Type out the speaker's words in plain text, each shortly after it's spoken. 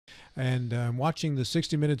And watching the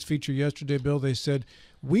 60 Minutes feature yesterday, Bill, they said,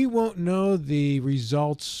 we won't know the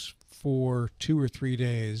results for 2 or 3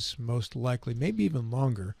 days, most likely, maybe even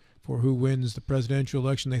longer, for who wins the presidential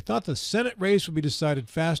election. They thought the Senate race would be decided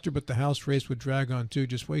faster, but the House race would drag on too.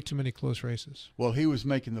 Just way too many close races. Well, he was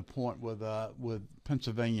making the point with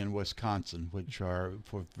Pennsylvania and Wisconsin, which are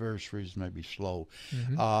for various reasons maybe slow.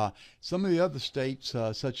 Some of the other states,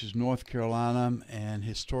 such as North Carolina and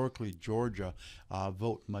historically Georgia,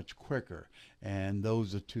 vote much quicker, and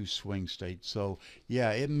those are 2 swing states. So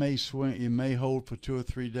yeah, it may swing. It may hold for 2 or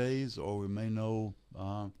 3 days, or we may know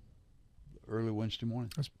early Wednesday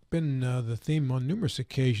morning. That's been the theme on numerous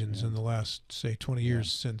occasions in the last, say, 20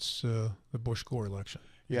 years since the Bush-Gore election.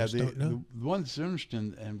 Yeah, the one that's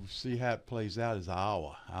interesting, and we'll see how it plays out, is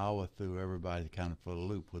Iowa. Iowa threw everybody kind of for the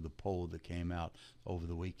loop with the poll that came out over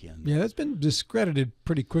the weekend. Yeah, that's been discredited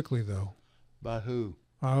pretty quickly, though. By who?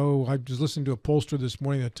 Oh, I was listening to a pollster this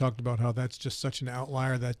morning that talked about how that's just such an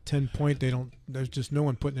outlier, that 10-point, there's just no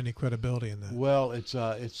one putting any credibility in that. Well, it's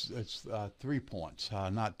 3 points,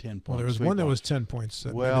 not 10 points. Well, there was one that was 10 points.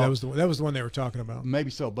 Well, that was the one they were talking about.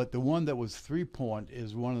 Maybe so, but the one that was 3-point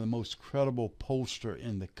is one of the most credible pollster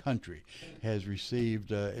in the country. Has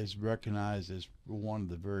received, is recognized as one of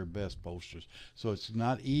the very best pollsters. So it's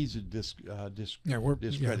not easy to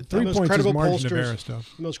discredit. 3 points is margin of error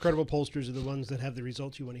stuff. The most credible pollsters are the ones that have the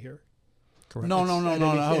results you want to hear. Correct. No.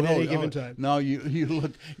 At any given time. No, you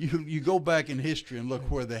look, you go back in history and look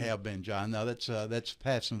where they have been, John. Now that's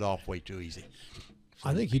passing it off way too easy.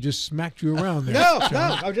 I think he just smacked you around there. No,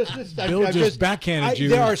 I'm just Bill just backhanded you.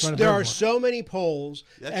 There are so many polls,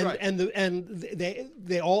 That's right. and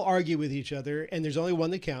they all argue with each other, and there's only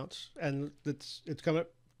one that counts, and it's coming up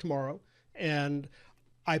tomorrow, and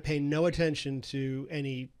I pay no attention to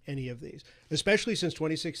any of these, especially since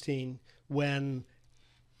 2016 when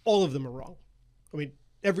all of them are wrong. I mean,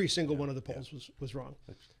 every single one of the polls was wrong.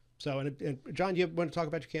 So, and John, do you want to talk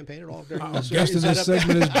about your campaign at all? Our guest in this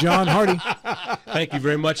segment is John Hardy. Thank you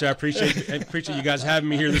very much. I appreciate you guys having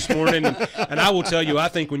me here this morning. And I will tell you, I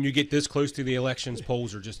think when you get this close to the elections,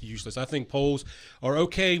 polls are just useless. I think polls are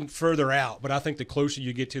okay further out, but I think the closer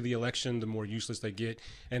you get to the election, the more useless they get.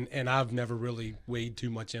 And I've never really weighed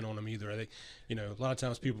too much in on them either. I think, a lot of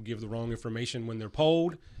times people give the wrong information when they're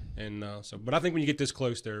polled, and but I think when you get this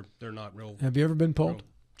close, they're not real. Have you ever been polled?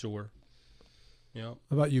 Sure. Yeah.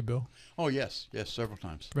 How about you, Bill? Oh, yes, several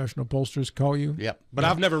times. Professional pollsters call you? Yep. But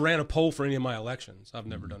I've never ran a poll for any of my elections. I've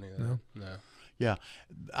never done any of that. No. Yeah.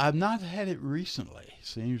 I've not had it recently.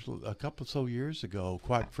 Seems a couple of years ago,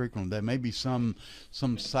 quite frequently. There may be some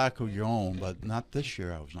cycle you're on, but not this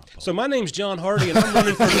year. I was not polled. So my name's John Hardy, and I'm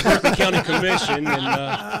running for the Berkeley County Commission.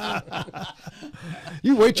 And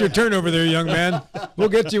you wait your turn over there, young man. We'll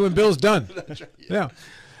get to you when Bill's done. That's right,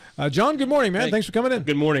 yeah. John, good morning, man. Thanks for coming in.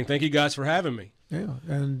 Good morning. Thank you guys for having me. Yeah,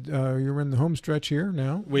 and you're in the home stretch here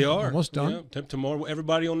now. We are almost done. Yeah, tomorrow,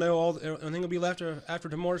 everybody will know everything will be left after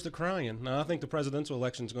tomorrow's the crying. Now, I think the presidential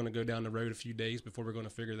election is going to go down the road a few days before we're going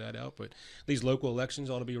to figure that out. But these local elections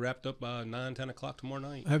ought to be wrapped up by 9, 10 o'clock tomorrow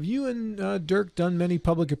night. Have you and Dirk done many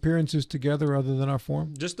public appearances together other than our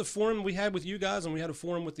forum? Just the forum we had with you guys, and we had a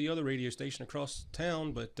forum with the other radio station across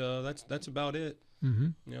town. But that's about it.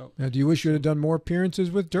 Mm-hmm. Yep. Now, do you wish you had done more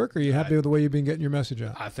appearances with Dirk, or are you happy with the way you've been getting your message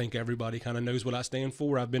out? I think everybody kind of knows what I stand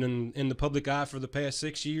for. I've been in the public eye for the past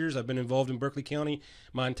 6 years. I've been involved in Berkeley County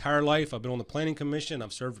my entire life. I've been on the Planning Commission.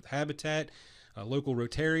 I've served with Habitat, a local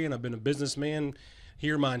Rotarian. I've been a businessman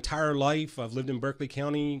here my entire life. I've lived in Berkeley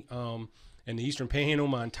County and the Eastern Panhandle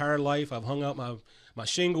my entire life. I've hung out my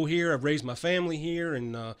shingle here. I've raised my family here,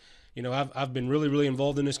 and I've been really, really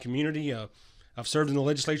involved in this community. I've served in the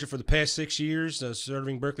legislature for the past 6 years,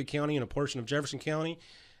 serving Berkeley County and a portion of Jefferson County.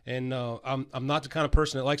 And I'm not the kind of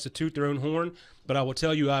person that likes to toot their own horn, but I will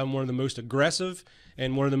tell you I'm one of the most aggressive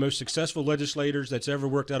and one of the most successful legislators that's ever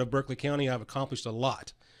worked out of Berkeley County. I've accomplished a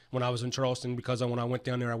lot when I was in Charleston because when I went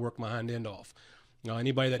down there, I worked my hind end off.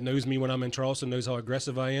 Anybody that knows me when I'm in Charleston knows how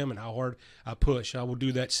aggressive I am and how hard I push. I will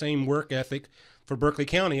do that same work ethic for Berkeley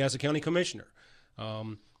County as a county commissioner.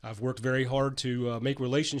 I've worked very hard to make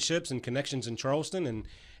relationships and connections in Charleston,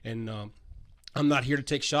 and I'm not here to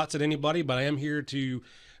take shots at anybody, but I am here to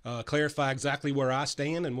clarify exactly where I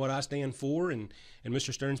stand and what I stand for. And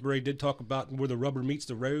Mr. Stearnsbury did talk about where the rubber meets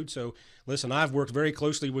the road. So, listen, I've worked very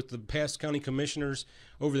closely with the past county commissioners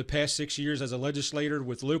over the past 6 years as a legislator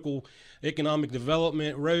with local economic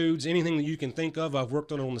development, roads, anything that you can think of. I've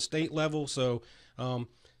worked on the state level. So,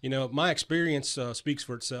 my experience speaks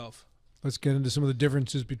for itself. Let's get into some of the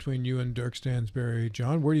differences between you and Dirk Stansberry.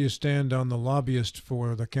 John, where do you stand on the lobbyist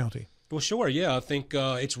for the county? Well, sure. Yeah, I think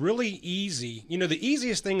it's really easy. You know, the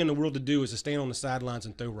easiest thing in the world to do is to stand on the sidelines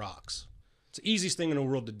and throw rocks. It's the easiest thing in the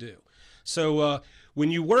world to do. So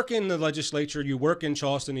when you work in the legislature, you work in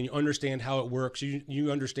Charleston, and you understand how it works,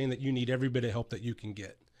 you understand that you need every bit of help that you can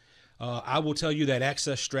get. I will tell you that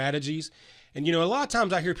access strategies, and, you know, a lot of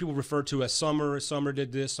times I hear people refer to as Summer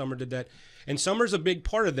did this, Summer did that. And Summer's a big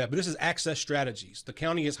part of that, but this is access strategies. The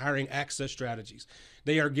county is hiring access strategies.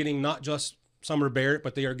 They are getting not just Summer Barrett,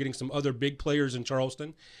 but they are getting some other big players in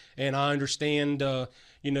Charleston. And I understand,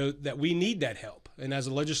 you know, that we need that help. And as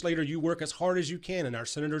a legislator, you work as hard as you can, and our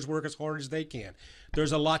senators work as hard as they can.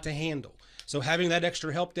 There's a lot to handle. So having that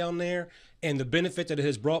extra help down there and the benefit that it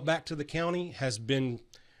has brought back to the county has been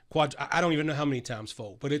I don't even know how many times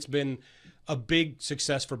fold, but it's been a big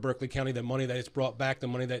success for Berkeley County. The money that it's brought back, the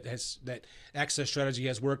money that access strategy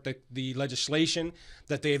has worked, the legislation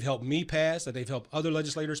that they have helped me pass, that they've helped other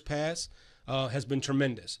legislators pass, has been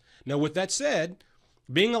tremendous. Now, with that said,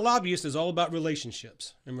 being a lobbyist is all about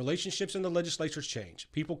relationships, and relationships in the legislatures change.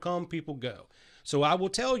 People come, people go. So I will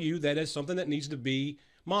tell you that is something that needs to be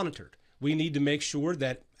monitored. We need to make sure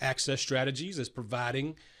that access strategies is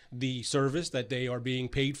providing the service that they are being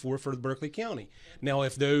paid for Berkeley County. Now,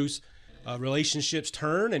 if those relationships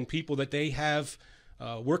turn and people that they have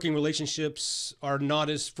working relationships are not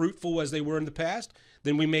as fruitful as they were in the past,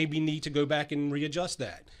 then we maybe need to go back and readjust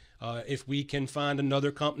that. If we can find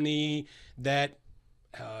another company that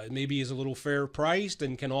maybe is a little fair priced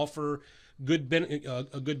and can offer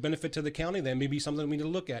a good benefit to the county, then maybe something we need to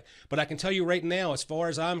look at. But I can tell you right now, as far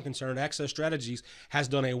as I'm concerned, Access Strategies has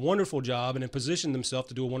done a wonderful job and positioned themselves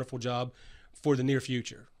to do a wonderful job for the near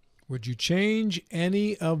future. Would you change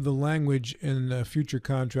any of the language in the future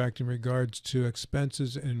contract in regards to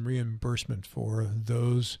expenses and reimbursement for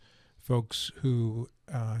those folks who,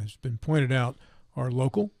 has been pointed out, are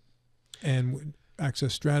local? And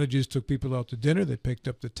Access Strategies took people out to dinner. They picked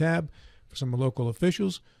up the tab for some local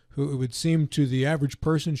officials who it would seem to the average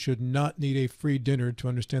person should not need a free dinner to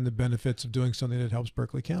understand the benefits of doing something that helps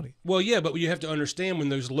Berkeley County. Well, yeah, but you have to understand when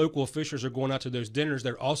those local officials are going out to those dinners,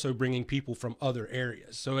 they're also bringing people from other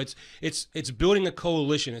areas. So it's building a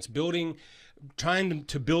coalition. It's trying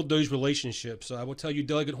to build those relationships. So I will tell you,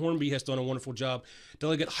 Delegate Hornby has done a wonderful job.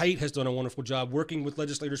 Delegate Height has done a wonderful job working with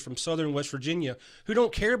legislators from southern West Virginia who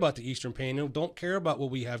don't care about the Eastern Panhandle, don't care about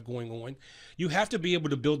what we have going on. You have to be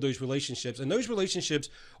able to build those relationships. And those relationships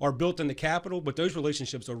are built in the Capitol, but those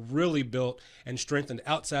relationships are really built and strengthened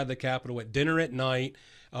outside the Capitol at dinner at night,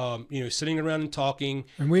 sitting around and talking.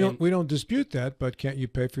 And we don't dispute that, but can't you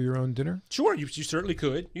pay for your own dinner? Sure, you certainly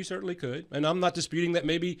could. You certainly could. And I'm not disputing that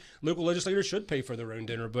maybe local legislators should pay for their own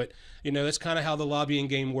dinner, but that's kind of how the lobbying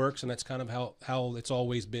game works, and that's kind of how it's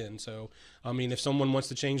always been. So, I mean, if someone wants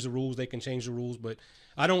to change the rules, they can change the rules, but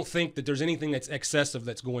I don't think that there's anything that's excessive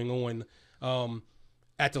that's going on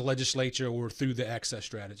at the legislature or through the access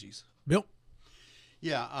strategies. Bill?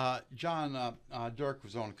 Yeah, John, Dirk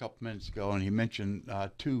was on a couple minutes ago, and he mentioned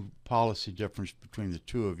two policy differences between the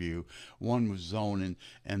two of you. One was zoning,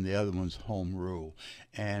 and the other one's home rule.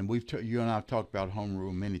 And you and I have talked about home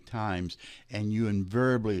rule many times, and you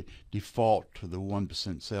invariably default to the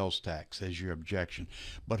 1% sales tax as your objection.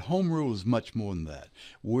 But home rule is much more than that.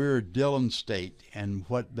 We're a Dillon state, and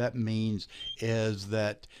what that means is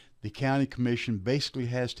that the county commission basically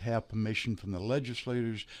has to have permission from the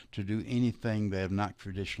legislators to do anything they have not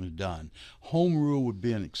traditionally done. Home rule would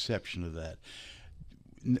be an exception to that.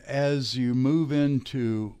 As you move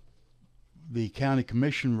into the county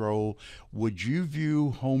commission role, would you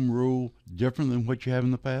view home rule different than what you have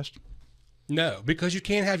in the past? No, because you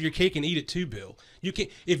can't have your cake and eat it too, Bill. You can't.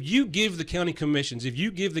 If you give the county commissions, if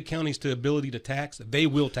you give the counties the ability to tax, they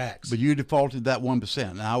will tax. But you defaulted that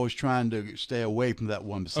 1%, and I was trying to stay away from that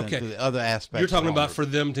 1% okay. to the other aspects. You're talking about for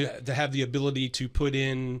them to have the ability to put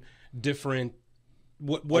in different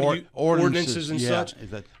ordinances and such.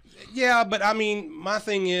 Yeah, but I mean, my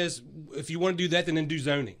thing is, if you want to do that, then do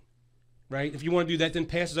zoning. Right? If you want to do that, then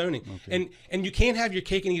pass zoning. Okay. And you can't have your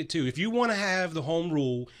cake and eat it too. If you want to have the home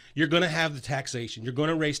rule, you're going to have the taxation. You're going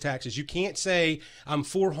to raise taxes. You can't say, I'm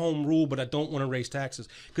for home rule, but I don't want to raise taxes.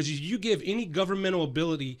 Because if you give any government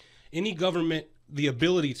the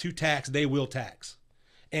ability to tax, they will tax.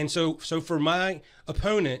 And so for my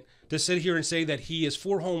opponent to sit here and say that he is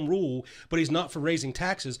for home rule, but he's not for raising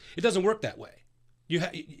taxes, it doesn't work that way.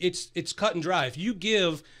 It's cut and dry. If you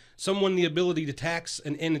give someone the ability to tax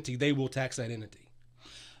an entity, they will tax that entity.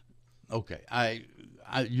 Okay, I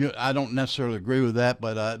don't necessarily agree with that,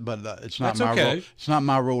 but it's not my role. It's not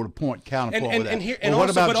my role to counterpoint with that. What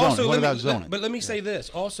about zoning? But let me say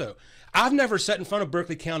this also: I've never sat in front of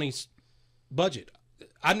Berkeley County's budget.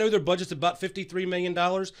 I know their budget's about $53 million,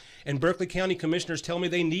 and Berkeley County commissioners tell me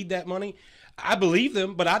they need that money. I believe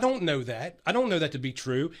them, but I don't know that. I don't know that to be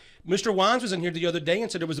true. Mr. Wines was in here the other day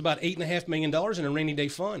and said there was about $8.5 million in a rainy day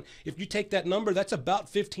fund. If you take that number, that's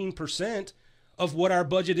about 15% of what our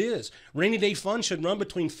budget is. Rainy day fund should run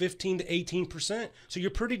between 15 to 18%. So you're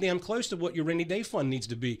pretty damn close to what your rainy day fund needs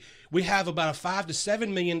to be. We have about a $5 to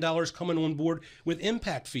 $7 million coming on board with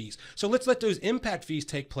impact fees. So let's let those impact fees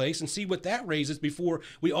take place and see what that raises before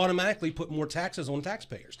we automatically put more taxes on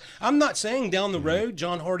taxpayers. I'm not saying down the road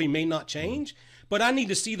John Hardy may not change, but I need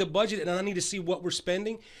to see the budget and I need to see what we're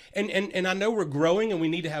spending. And I know we're growing and we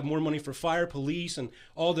need to have more money for fire, police, and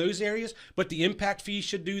all those areas, but the impact fees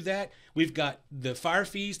should do that. We've got the fire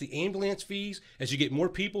fees, the ambulance fees. As you get more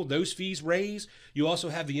people, those fees raise. You also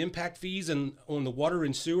have the impact fees on the water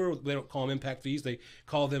and sewer. They don't call them impact fees. They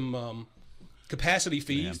call them capacity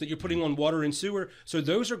fees that you're putting on water and sewer. So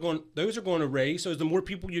those are going to raise. So as the more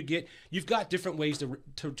people you get, you've got different ways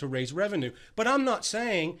to raise revenue. But I'm not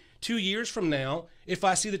saying 2 years from now, if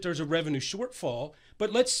I see that there's a revenue shortfall,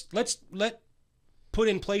 but let's put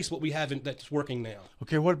in place what we have that's working now.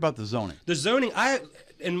 Okay, what about the zoning? The zoning,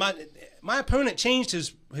 my opponent changed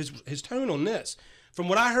his tone on this. From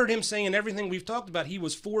what I heard him saying and everything we've talked about, he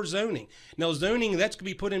was for zoning. Now, zoning, that's going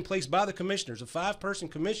to be put in place by the commissioners. A 5-person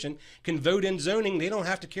commission can vote in zoning. They don't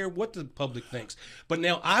have to care what the public thinks. But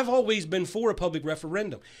now, I've always been for a public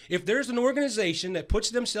referendum. If there's an organization that puts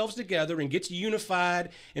themselves together and gets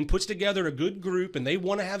unified and puts together a good group and they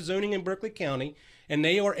want to have zoning in Berkeley County and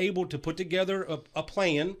they are able to put together a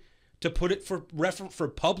plan to put it for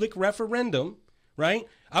public referendum, right?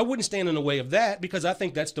 I wouldn't stand in the way of that because I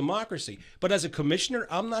think that's democracy. But as a commissioner,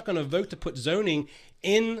 I'm not going to vote to put zoning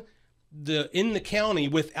in the county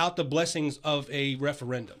without the blessings of a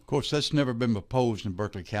referendum. Of course, that's never been proposed in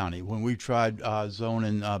Berkeley County. When we tried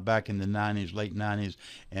zoning back in the 90s, late 90s,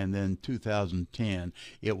 and then 2010,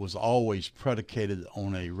 it was always predicated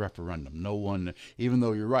on a referendum. No one, even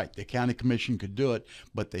though you're right, the county commission could do it,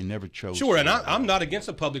 but they never chose. Sure, and I'm not against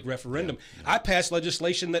a public referendum. I passed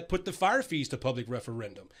legislation that put the fire fees to public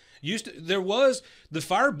referendum. The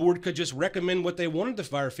fire board could just recommend what they wanted the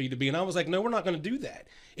fire fee to be, and I was like, no, we're not going to do that.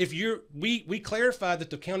 We clarified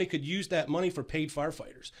that the county could use that money for paid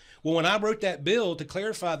firefighters. Well, when I wrote that bill to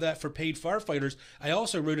clarify that for paid firefighters, I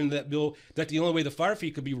also wrote into that bill that the only way the fire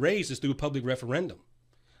fee could be raised is through a public referendum.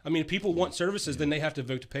 I mean, if people want services, then they have to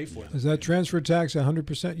vote to pay for them. Is that transfer tax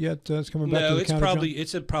 100% yet? It's coming back to the county? No,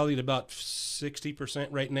 it's probably at about 60%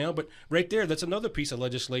 right now. But right there, that's another piece of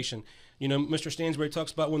legislation. You know, Mr. Stansbury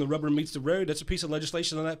talks about when the rubber meets the road. That's a piece of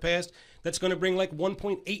legislation that passed that's going to bring like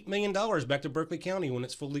 $1.8 million back to Berkeley County when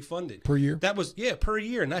it's fully funded. Per year? Per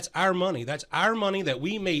year. And that's our money. That's our money that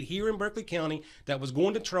we made here in Berkeley County that was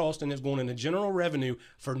going to Charleston, is going into general revenue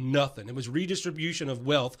for nothing. It was redistribution of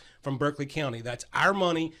wealth from Berkeley County. That's our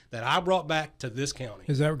money that I brought back to this county.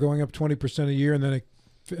 Is that going up 20% a year and then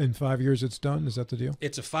in 5 years it's done? Is that the deal?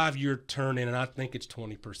 It's a 5-year turn in, and I think it's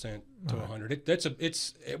 20% to 100.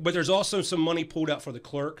 But there's also some money pulled out for the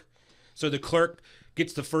clerk. So the clerk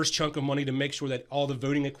gets the first chunk of money to make sure that all the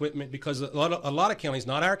voting equipment, because a lot of counties,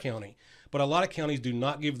 not our county, but a lot of counties do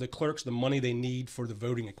not give the clerks the money they need for the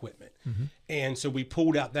voting equipment. Mm-hmm. And so we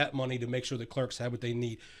pulled out that money to make sure the clerks have what they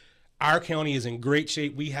need. Our county is in great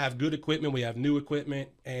shape. We have good equipment. We have new equipment.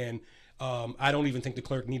 And I don't even think the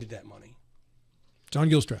clerk needed that money. John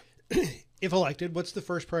Gilstrap. If elected, what's the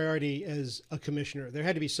first priority as a commissioner? There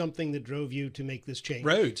had to be something that drove you to make this change.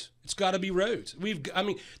 Roads. It's got to be roads.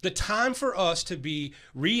 The time for us to be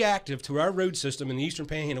reactive to our road system in the Eastern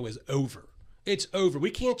Panhandle is over. It's over.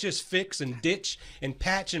 We can't just fix and ditch and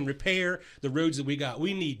patch and repair the roads that we got.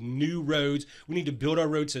 We need new roads. We need to build our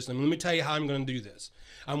road system. Let me tell you how I'm going to do this.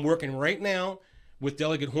 I'm working right now with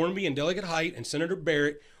Delegate Hornby and Delegate Height and Senator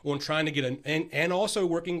Barrett on trying to get and also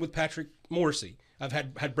working with Patrick Morrissey. I've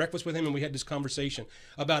had breakfast with him, and we had this conversation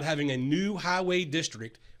about having a new highway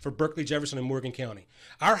district for Berkeley, Jefferson, and Morgan County.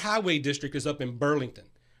 Our highway district is up in Burlington,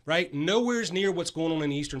 right? Nowhere's near what's going on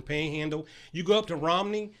in the Eastern Panhandle. You go up to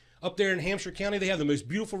Romney, up there in Hampshire County, they have the most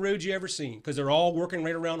beautiful roads you ever seen because they're all working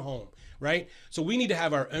right around home, right? So we need to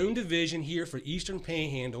have our own division here for Eastern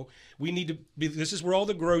Panhandle. This is where all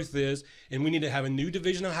the growth is, and we need to have a new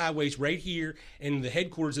division of highways right here, and the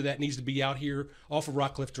headquarters of that needs to be out here off of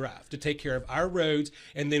Rockcliffe Drive to take care of our roads,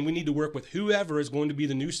 and then we need to work with whoever is going to be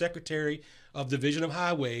the new Secretary of Division of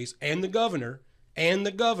Highways and the governor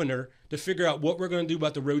to figure out what we're going to do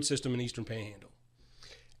about the road system in Eastern Panhandle.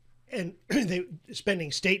 And they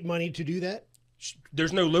spending state money to do that?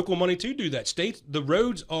 There's no local money to do that. The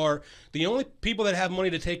roads are, the only people that have money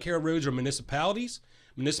to take care of roads are municipalities.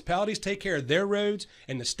 Municipalities take care of their roads,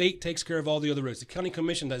 and the state takes care of all the other roads. The county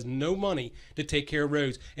commission has no money to take care of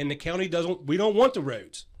roads, and the county doesn't. We don't want the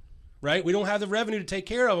roads, right? We don't have the revenue to take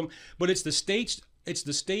care of them, but it's the state's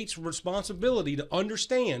responsibility to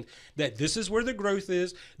understand that this is where the growth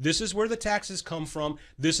is, this is where the taxes come from,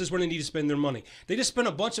 this is where they need to spend their money. They just spent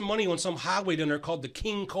a bunch of money on some highway down there called the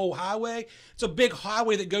King Coal Highway. It's a big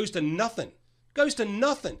highway that goes to nothing. Goes to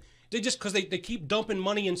nothing. They just, because they keep dumping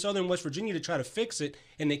money in southern West Virginia to try to fix it,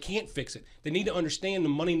 and they can't fix it. They need to understand the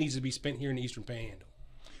money needs to be spent here in the Eastern Panhandle.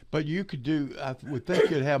 But you could do, I would think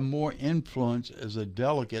you'd have more influence as a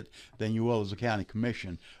delegate than you will as a county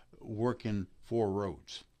commission working for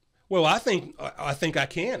roads. Well, I think I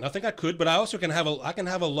can. I think I could, but I also can have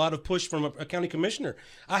a lot of push from a county commissioner.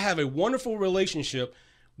 I have a wonderful relationship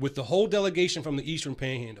with the whole delegation from the Eastern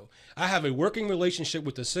Panhandle. I have a working relationship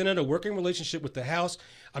with the Senate, a working relationship with the House.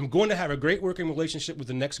 I'm going to have a great working relationship with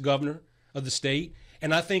the next governor of the state.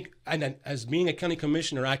 And I think, and as being a county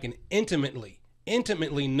commissioner, I can intimately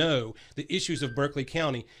know the issues of Berkeley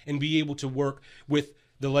County and be able to work with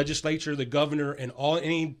the legislature, the governor, and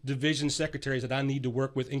any division secretaries that I need to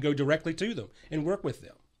work with and go directly to them and work with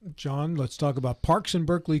them. John, let's talk about parks in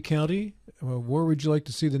Berkeley County. Where would you like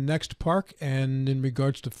to see the next park? And in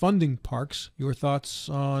regards to funding parks, your thoughts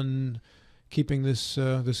on keeping this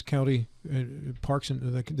county's parks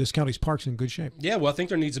in good shape? Yeah, well, I think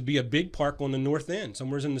there needs to be a big park on the north end,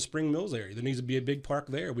 somewhere in the Spring Mills area. There needs to be a big park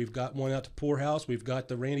there. We've got one out to Poorhouse. We've got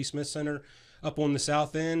the Randy Smith Center up on the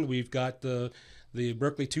south end. We've got the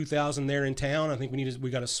Berkeley 2000 there in town. I think we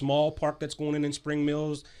got a small park that's going in Spring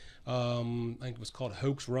Mills. I think it was called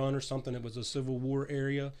Hoax Run or something. It was a Civil War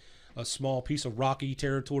area, a small piece of rocky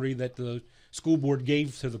territory that the school board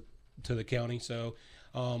gave to the county. So,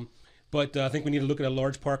 but I think we need to look at a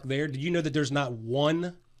large park there. Did you know that there's not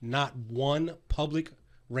one public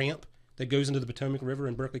ramp that goes into the Potomac River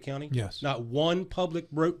in Berkeley County? Yes. Not one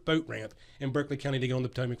public boat ramp in Berkeley County to go on the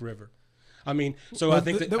Potomac River. I mean, so I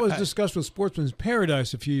think that was discussed with Sportsman's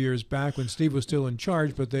Paradise a few years back when Steve was still in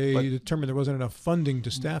charge, but they determined there wasn't enough funding to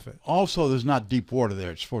staff it. Also, there's not deep water there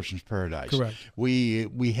at Sportsman's Paradise. Correct.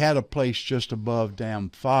 We had a place just above Dam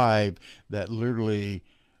 5 that literally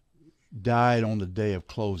died on the day of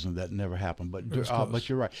closing. That never happened. But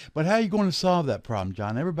you're right. But how are you going to solve that problem,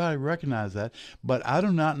 John? Everybody recognizes that. But I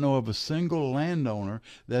do not know of a single landowner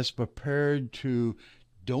that's prepared to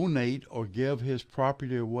donate or give his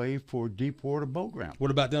property away for deep water boat ramp.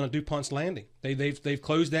 What about down at DuPont's Landing? They've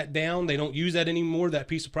closed that down. They don't use that anymore, that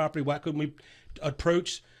piece of property. Why couldn't we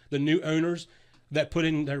approach the new owners they're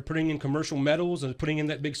putting in commercial metals and putting in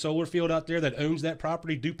that big solar field out there that owns that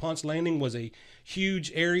property? DuPont's Landing was a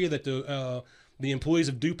huge area that the employees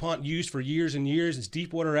of DuPont used for years and years. It's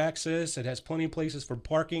deep water access. It has plenty of places for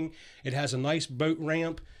parking. It has a nice boat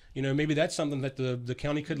ramp. You know, maybe that's something that the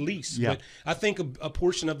county could lease. Yeah. But I think a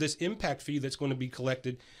portion of this impact fee that's going to be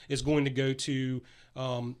collected is going to go to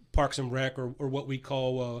Parks and Rec or what we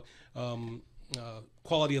call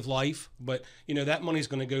quality of life. But, you know, that money is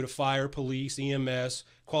going to go to fire, police, EMS,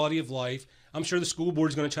 quality of life. I'm sure the school board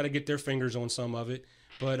is going to try to get their fingers on some of it.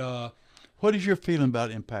 But what is your feeling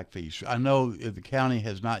about impact fees? I know if the county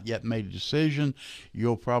has not yet made a decision,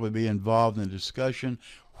 you'll probably be involved in the discussion.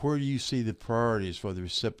 Where do you see the priorities for the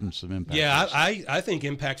recipients of impact fees? I think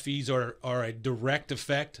impact fees are a direct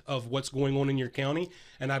effect of what's going on in your county,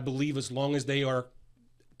 and I believe as long as they are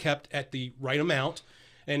kept at the right amount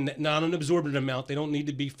and not an absorbent amount, they don't need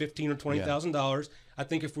to be $15,000 or $20,000. I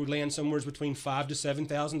think if we land somewhere between $5,000 to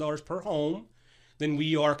 $7,000 per home, then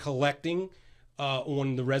we are collecting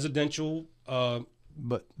on the residential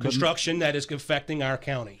construction that is affecting our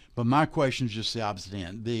county. But my question is just the opposite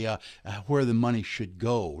end: where the money should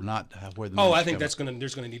go, not where the money I think there's going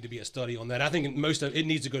to need to be a study on that. I think most of it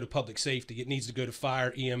needs to go to public safety. It needs to go to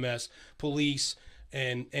fire, EMS, police,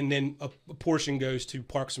 and then a portion goes to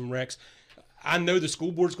Parks and Recs. I know the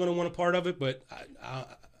school board's going to want a part of it, but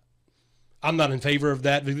I'm not in favor of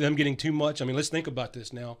that. Them getting too much. I mean, let's think about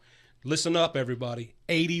this now. Listen up, everybody.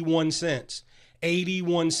 81 cents.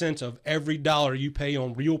 81 cents of every dollar you pay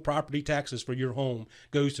on real property taxes for your home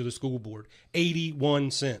goes to the school board. 81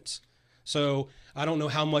 cents. So I don't know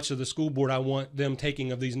how much of the school board I want them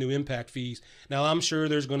taking of these new impact fees. Now, I'm sure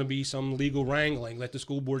there's going to be some legal wrangling that the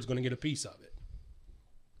school board's going to get a piece of it.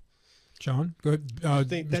 John, go ahead. I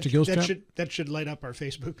think Mr. Gilstrap? that should light up our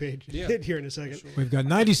Facebook page here in a second. Sure. We've got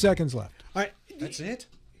 90 seconds left. All right. That's it?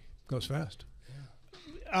 Goes fast.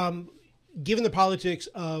 Given the politics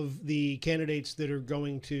of the candidates that are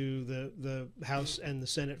going to the House and the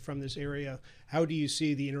Senate from this area, how do you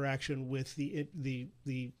see the interaction with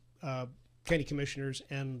the county commissioners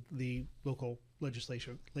and the local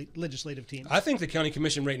legislative team. I think the county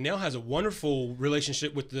commission right now has a wonderful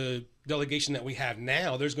relationship with the delegation that we have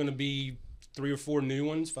now. There's going to be 3 or 4 new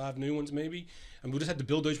ones, 5 new ones maybe, and we'll just have to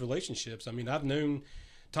build those relationships. I mean, I've known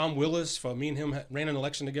Tom Willis. Me and him ran an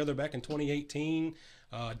election together back in 2018.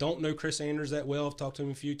 Don't know Chris Anders that well. I've talked to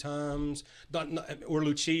him a few times. Or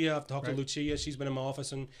Lucia. I've talked to Lucia. She's been in my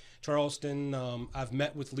office in Charleston. I've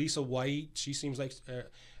met with Lisa White. She seems like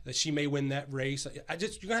that she may win that race. You're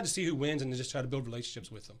gonna have to see who wins and just try to build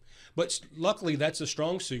relationships with them. But luckily, that's a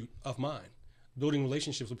strong suit of mine. Building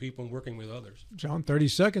relationships with people and working with others. John, 30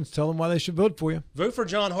 seconds. Tell them why they should vote for you. Vote for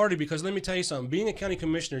John Hardy, because let me tell you something. Being a county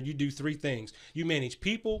commissioner, you do 3 things. You manage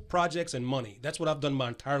people, projects, and money. That's what I've done my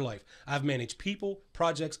entire life. I've managed people,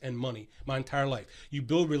 projects, and money my entire life. You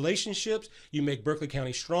build relationships. You make Berkeley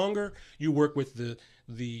County stronger. You work with the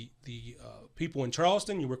people in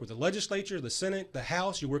Charleston. You work with the legislature, the Senate, the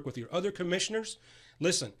House. You work with your other commissioners.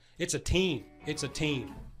 Listen, it's a team. It's a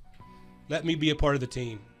team. Let me be a part of the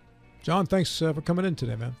team. John, thanks for coming in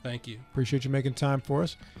today, man. Thank you. Appreciate you making time for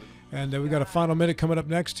us. And we've got a final minute coming up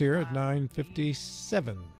next here at 9:57.